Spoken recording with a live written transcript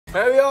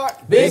Here we are.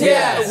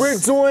 BTS. We're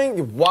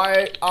doing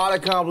why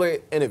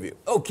autocomplete interview.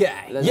 Okay.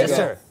 Yes,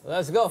 sir.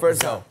 Let's go.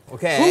 First go.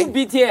 Okay. Who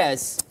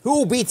BTS?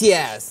 Who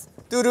BTS?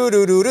 Who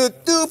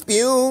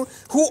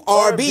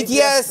are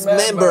BTS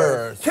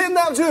members? Kim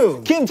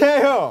Namjoon. Kim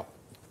Taehyung.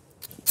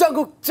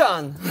 jungkook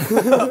짠.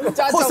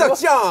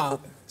 호석정.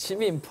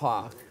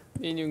 지민파.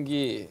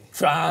 민윤기.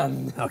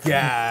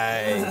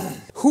 Okay.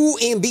 Who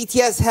in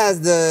BTS has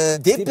the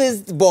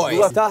deepest voice?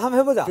 자, 한번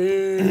해보자.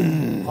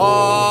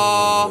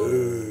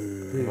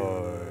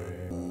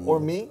 Or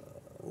me?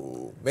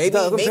 Maybe.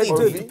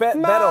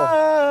 battle.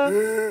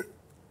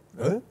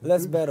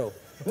 Let's battle.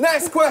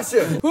 Next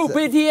question. Who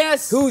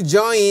BTS? Who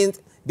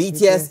joined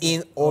BTS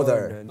in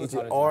order? It's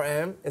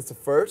RM. It's the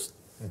first.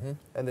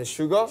 And then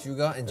Suga.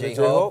 Suga and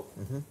J-Hope.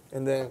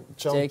 And then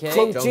JK.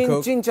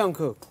 Jungkook. 진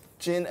jungkook.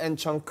 Jin and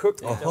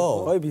Jungkook.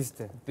 거의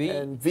비슷해. B.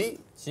 And V.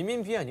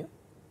 지민 B 아니야?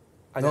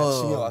 아니야,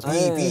 지민 맞아.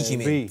 B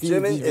Jimin.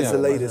 Jimin is the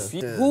latest.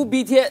 Who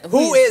BTS?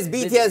 Who is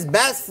BTS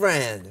best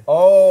friend?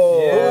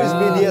 Oh. Who is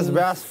BTS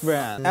best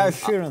friend? Ed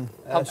Sheeran.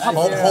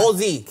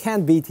 Halsey.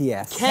 Can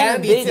BTS?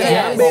 Can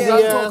BTS?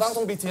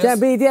 깡통 BTS. Can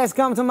BTS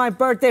come to my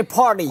birthday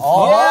party?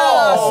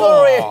 Yeah,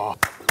 sorry.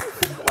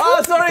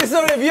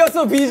 Sorry. We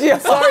also busy.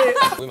 Sorry.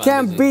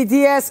 Can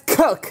BTS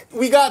cook?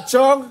 We got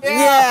Jung.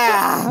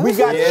 Yeah. We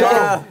got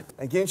Jung.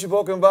 And kimchi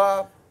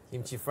bokkeumbap.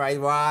 Kimchi fried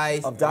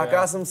rice.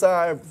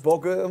 닭가슴살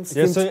볶음.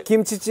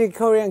 김치찌개,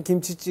 Korean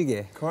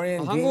김치찌개.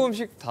 Korean 한국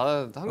음식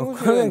다 한국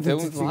Korean 음식은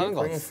대부분 김치찌개. 하는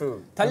거 Korean 같아.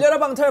 food. 달려라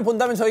방탄을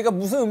본다면 저희가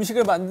무슨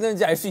음식을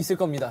만드는지 알 수 있을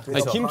겁니다.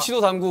 아니,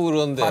 김치도 담그고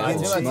그러는데.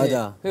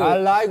 맞아.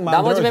 I like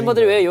나머지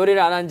멤버들이 왜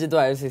요리를 안 하는지도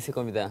알 수 있을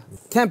겁니다.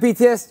 Can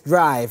BTS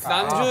drive?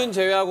 남준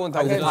제외하고는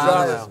다 Drive.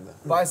 운전하는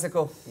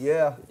Bicycle.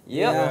 Yeah.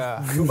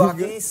 Yep. Two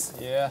bakis.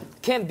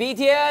 Can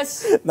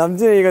BTS?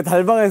 남준이 이거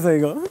달방에서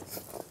이거.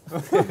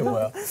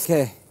 뭐야?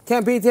 Okay.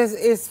 Can BTS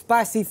eat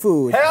spicy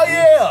food? Hell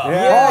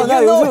yeah. 나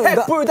You know 요즘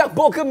햇불닭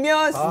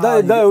볶음면.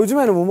 나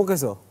요즘에는 못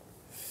먹겠어.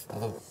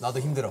 나도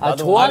힘들어. 아니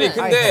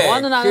근데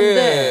좋아는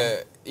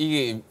하는데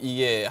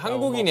이게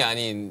한국인이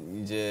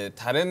아닌 이제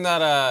다른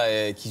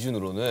나라의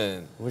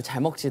기준으로는 우리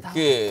잘 먹지 다.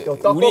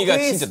 우리가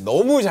진짜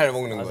너무 잘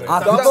먹는 거예요. 아,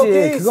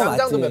 그렇지. 그거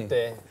쌈장도 맞지.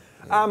 맵대.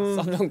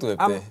 쌈장도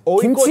맵대.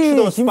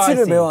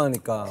 김치를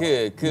매워하니까.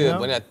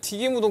 뭐냐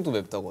튀김 우동도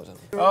맵다고 하잖아.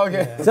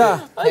 Okay.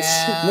 자,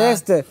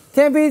 next.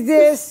 Can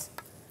BTS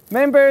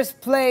members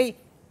play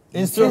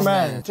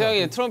Instrument.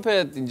 태양이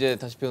트럼펫 이제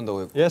다시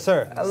배운다고 했고. Yes,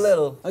 sir. A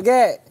little.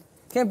 Okay.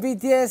 Can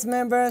BTS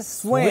members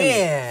swim?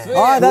 Swim.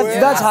 아,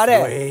 나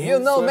잘해. You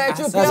know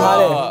맥주 나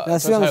잘해. 나 저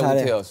수영 잘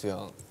잘해. 못해요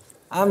수영.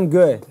 I'm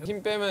good.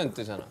 힘 빼면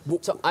뜨잖아.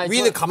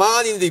 위는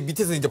가만히 있는데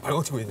밑에서 이제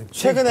발광치고 있는.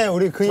 최근에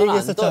우리 그 얘기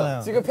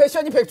했었잖아요. 지금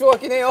패션이 백조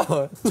같긴 해요.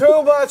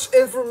 Too much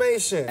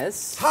information.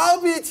 Yes.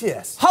 How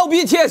BTS? How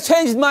BTS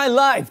changed my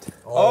life.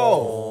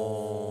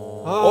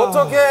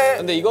 어떻게?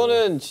 근데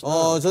이거는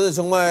저는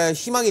정말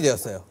희망이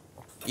되었어요.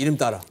 이름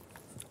따라.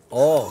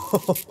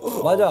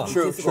 맞아.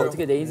 BTS가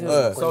어떻게 내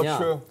인생을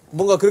바꿨냐.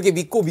 뭔가 그렇게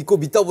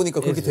믿다 보니까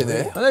그렇게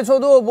되네. 근데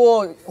저도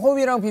뭐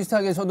호흡이랑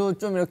비슷하게 저도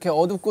좀 이렇게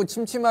어둡고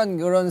침침한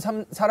그런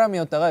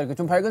사람이었다가 이렇게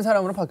좀 밝은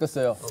사람으로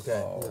바뀌었어요.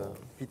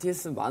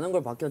 BTS 많은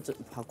걸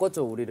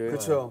바꿨죠 우리를.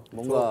 그렇죠.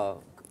 뭔가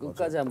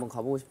끝까지 한번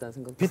가보고 싶다는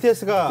생각.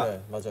 BTS가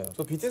맞아요.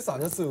 저 BTS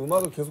아니었으면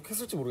음악을 계속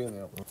했을지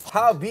모르겠네요.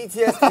 How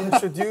BTS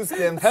introduced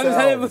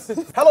themselves.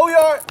 Hello, we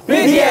are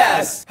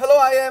BTS. Hello,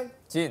 I am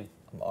진.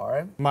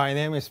 RM. My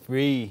name is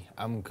Bree.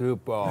 I'm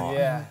good boy.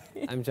 Yeah.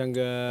 I'm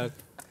jungkook.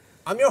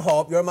 I'm your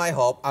hope, you're my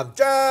hope. I'm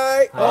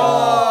Jay.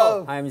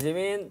 I'm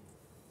지민.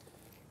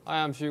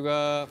 I am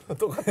Suga.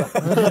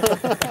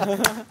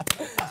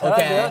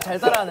 잘하세요? 잘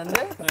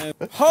따라하는데?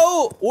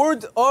 How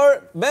old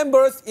are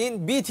members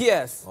in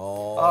BTS?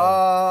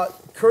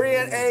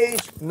 Korean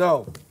age?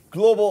 No.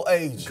 Global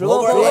age.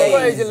 Global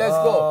age. Let's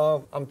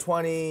go. I'm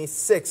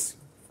 26.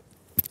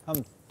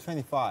 I'm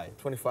 25.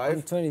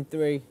 25.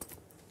 23.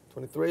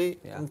 23.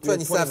 Yeah. I'm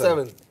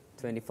 27.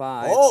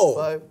 25.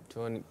 Oh.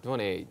 28.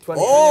 28.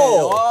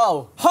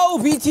 Wow. How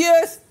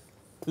BTS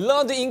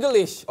learned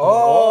English?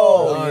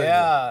 Oh.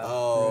 yeah.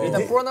 Oh.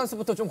 일단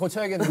프로나운스부터 좀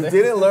고쳐야겠는데.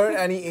 Didn't learn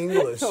any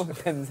English.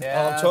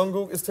 yeah.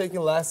 Jungkook is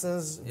taking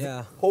lessons.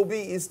 Yeah.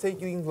 Hobie is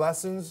taking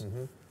lessons.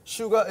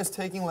 Suga is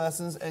taking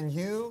lessons, and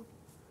you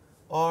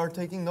are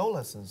taking no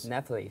lessons.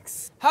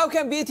 Netflix. How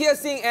can BTS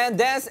sing and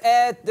dance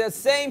at the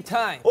same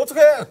time? 어떻게?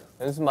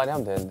 연습 많이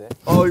하면 되는데.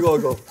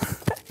 이거.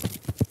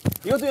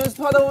 이것도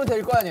연습하다 보면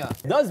될 거 아니야.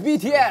 Does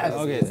BTS?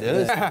 Okay.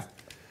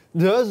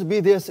 Does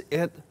BTS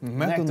eat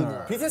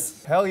McDonald's?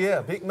 BTS? Hell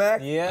yeah, Big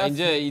Mac. 아,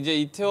 이제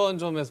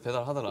이태원점에서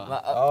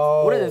배달하더라.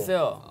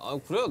 오래됐어요. 아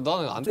그래요?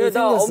 나는 안 그래 돼.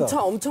 나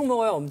엄청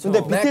먹어요 엄청.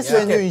 근데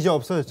BTS 메뉴 이제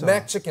없어졌죠.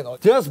 Mac chicken.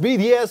 Does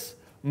BTS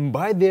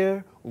buy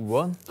their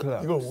one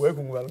club? 이걸 왜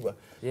궁금해하는 거야?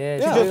 예.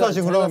 티셔츠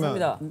사신 그러면.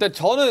 삽니다. 근데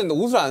저는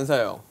옷을 안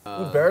사요.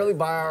 We barely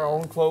buy our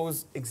own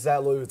clothes.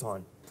 Exact Louis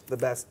Vuitton. The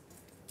best.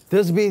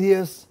 Does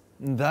BTS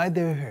dye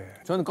their hair?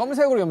 저는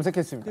검은색으로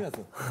염색했습니다.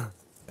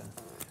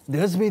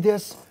 Does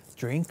BTS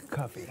drink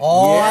coffee.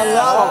 Oh, I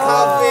love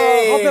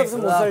coffee. 커피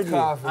없으면 못 살지.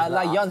 I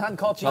like 연한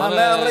커피.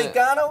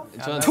 Americano?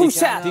 저는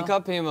투샷.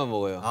 디카페인만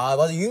먹어요. 아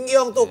맞아, 윤기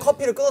형 또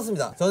커피를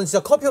끊었습니다. 저는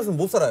진짜 커피 없으면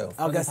못 살아요.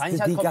 아가스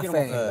반샷 커피로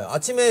디카페. 네,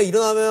 아침에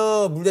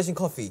일어나면 물 대신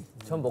커피.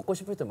 전 먹고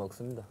싶을 때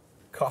먹습니다.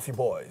 Coffee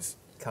boys.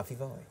 Coffee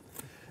boy.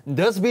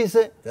 Does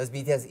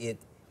BTS eat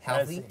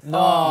healthy?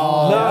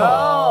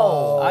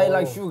 I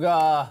like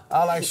sugar.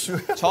 I like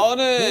sugar.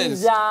 저는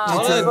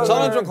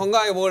좀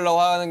건강하게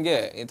먹으려고 하는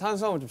게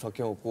탄수화물 좀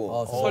적게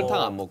먹고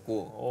설탕 안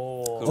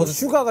먹고. 저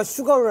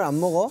슈가를 안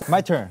먹어?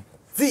 My turn.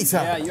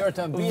 Yeah, your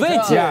turn.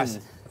 Yes.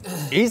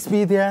 Is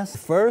BTS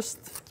first?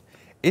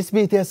 Is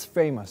BTS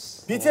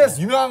famous? BTS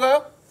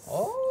유명한가요?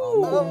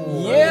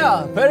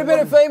 Yeah, very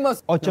very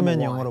famous.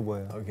 어쩌면 영어로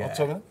보여요.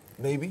 어쩌면?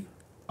 Maybe.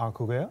 아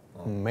그거요?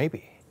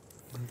 Maybe.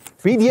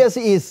 BTS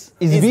is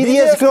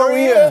BTS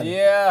Korean?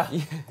 Yeah.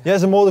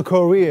 Yes, more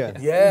Korean.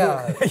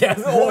 Yeah.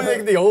 yes.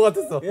 근데 영어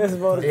같았어. Yes,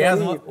 but Yes.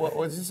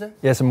 What did you say?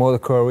 Yes, more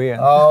Korean.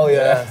 Oh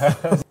yeah.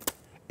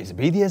 Is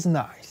BTS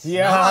nice?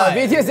 Yeah,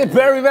 BTS is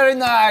very very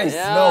nice.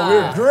 No,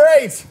 we're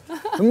great.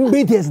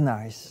 BTS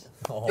nice.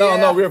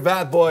 No, we're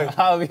bad boy.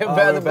 We're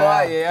bad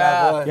boy.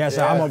 Yeah. Yes,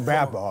 I'm a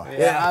bad boy.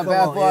 Yeah, I'm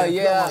bad boy.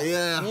 Yeah.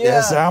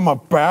 Yes, I'm a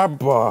bad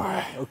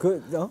boy.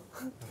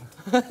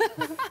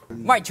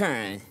 My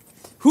turn.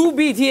 Who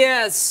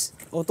BTS?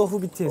 또 후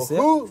BTS야?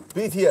 Who?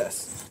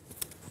 BTS.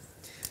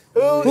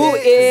 Who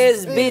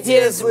is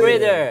BTS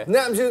leader?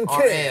 남준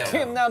Kim.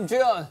 Kim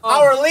Namjoon.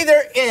 Our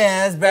leader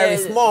is very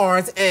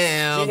smart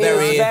and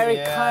very. Very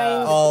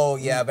kind. Oh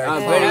yeah,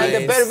 very very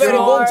kind. very very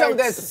몸짱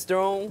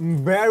strong.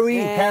 Very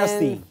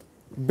healthy.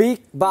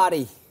 Big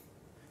body.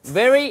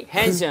 Very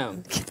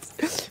handsome.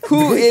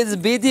 Who is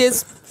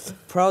BTS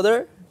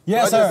brother?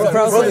 Yes, sir.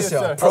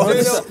 Producer.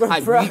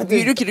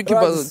 이렇게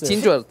봐서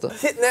진 줄 알았다.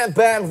 Hitman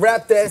band,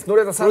 rap dance,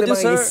 노래도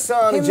상대방에게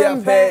son,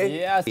 Japan,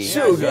 Yes.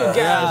 Sugar,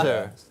 Yes,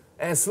 sir.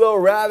 and Slow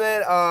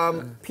Rabbit,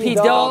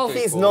 P-Dog.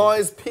 Peace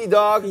Noise,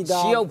 P-Dog,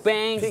 Jiyoung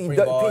Bang.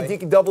 P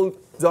Double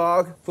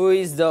Dog. Who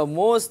is the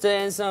most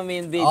handsome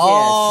in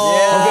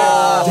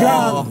BTS?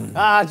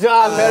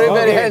 John, very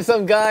very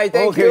handsome guy.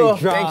 Thank Okay, you.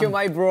 John. Thank you,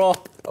 my bro.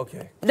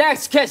 Okay.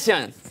 Next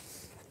question.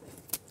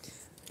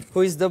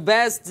 Who is the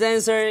best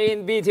dancer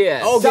in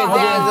BTS? Okay, John.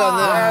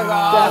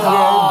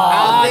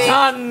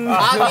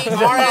 I think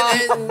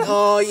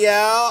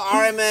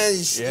RM and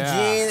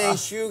Jin and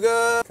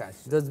Suga.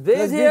 Does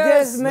BTS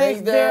BTS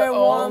make their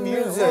own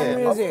music?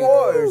 Of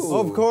course.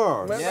 Of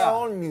course. Make their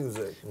own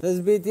music.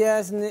 Does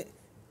BTS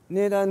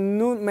need a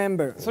new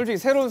member? 솔직히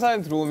새로운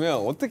사람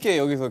들어오면 어떻게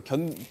여기서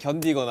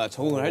견디거나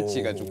적응을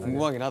할지가 좀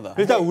궁금하긴 하다.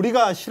 일단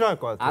우리가 싫어할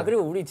것 같아. 아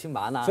그리고 우리 지금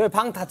많아. 저희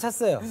방 다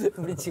찼어요.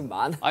 우리 지금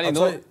많아. 아니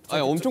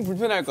엄청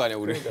불편할 거 아니야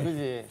우리.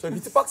 그지. 저희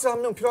비트박스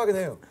한 명 필요하긴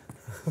해요.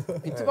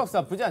 비트박스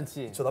나쁘지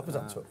않지. 저 나쁘지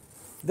않죠.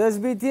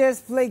 Does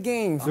BTS play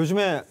games?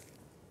 요즘에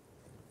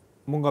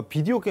뭔가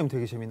비디오 게임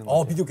되게 재밌는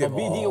거. 비디오 게임.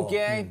 비디오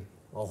게임.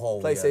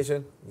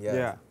 PlayStation,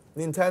 Yeah.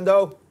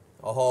 Nintendo,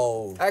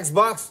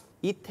 Xbox.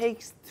 It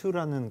Takes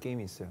Two라는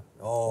게임이 있어요.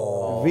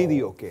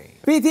 비디오 게임.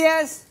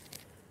 BTS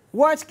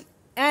watch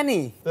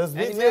any. Does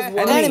BTS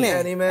watch Anime.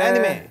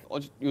 anime?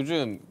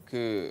 요즘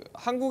그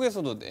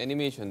한국에서도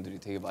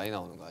애니메이션들이 되게 많이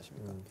나오는 거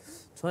아십니까?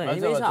 저는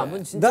애니메이션 안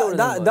본 진짜 오래된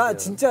것 나 같아요.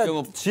 진짜 그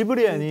뭐,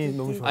 지브리 애니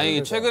너무 좋아요.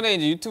 아니 최근에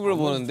이제 유튜브를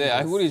보는데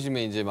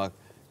알고리즘에 이제 막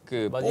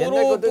그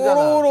옛날 거 뜨잖아.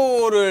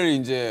 뽀로로를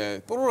이제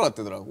뽀로로가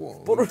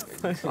뜨더라고.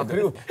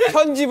 그리고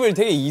편집을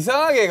되게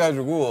이상하게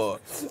해가지고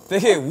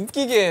되게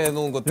웃기게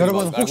해놓은 것들.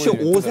 여러분 혹시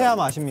오세암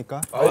아십니까?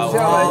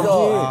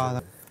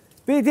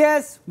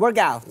 BTS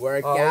workout.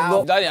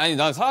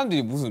 난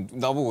사람들이 무슨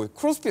나보고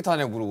크로스핏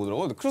하냐고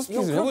물어보더라고. 근데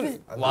크로스핏을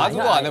해본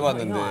와도 안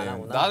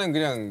해봤는데 나는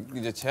그냥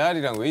이제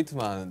재활이랑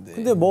웨이트만 하는데.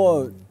 근데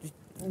뭐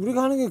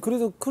우리가 하는 게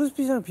그래도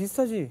크로스핏이랑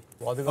비슷하지.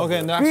 Okay,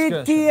 next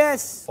question.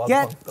 BTS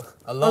get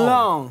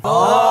along.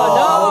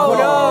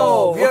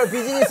 No. We are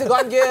비즈니스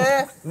관계.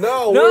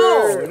 No,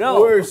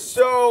 No. we're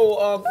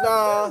so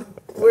nah.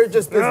 We're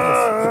just business.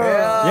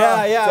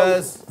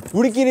 Yeah.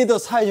 우리끼리도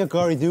사회적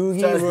거리 두기,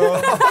 bro.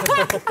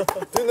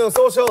 Do no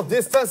social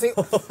distancing.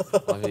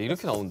 아,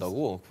 이렇게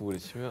나온다고 구글에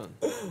치면.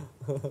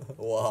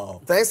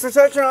 Thanks for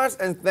searching us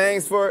and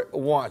thanks for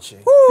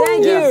watching.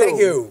 Thank you. Thank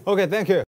you. Okay, thank you.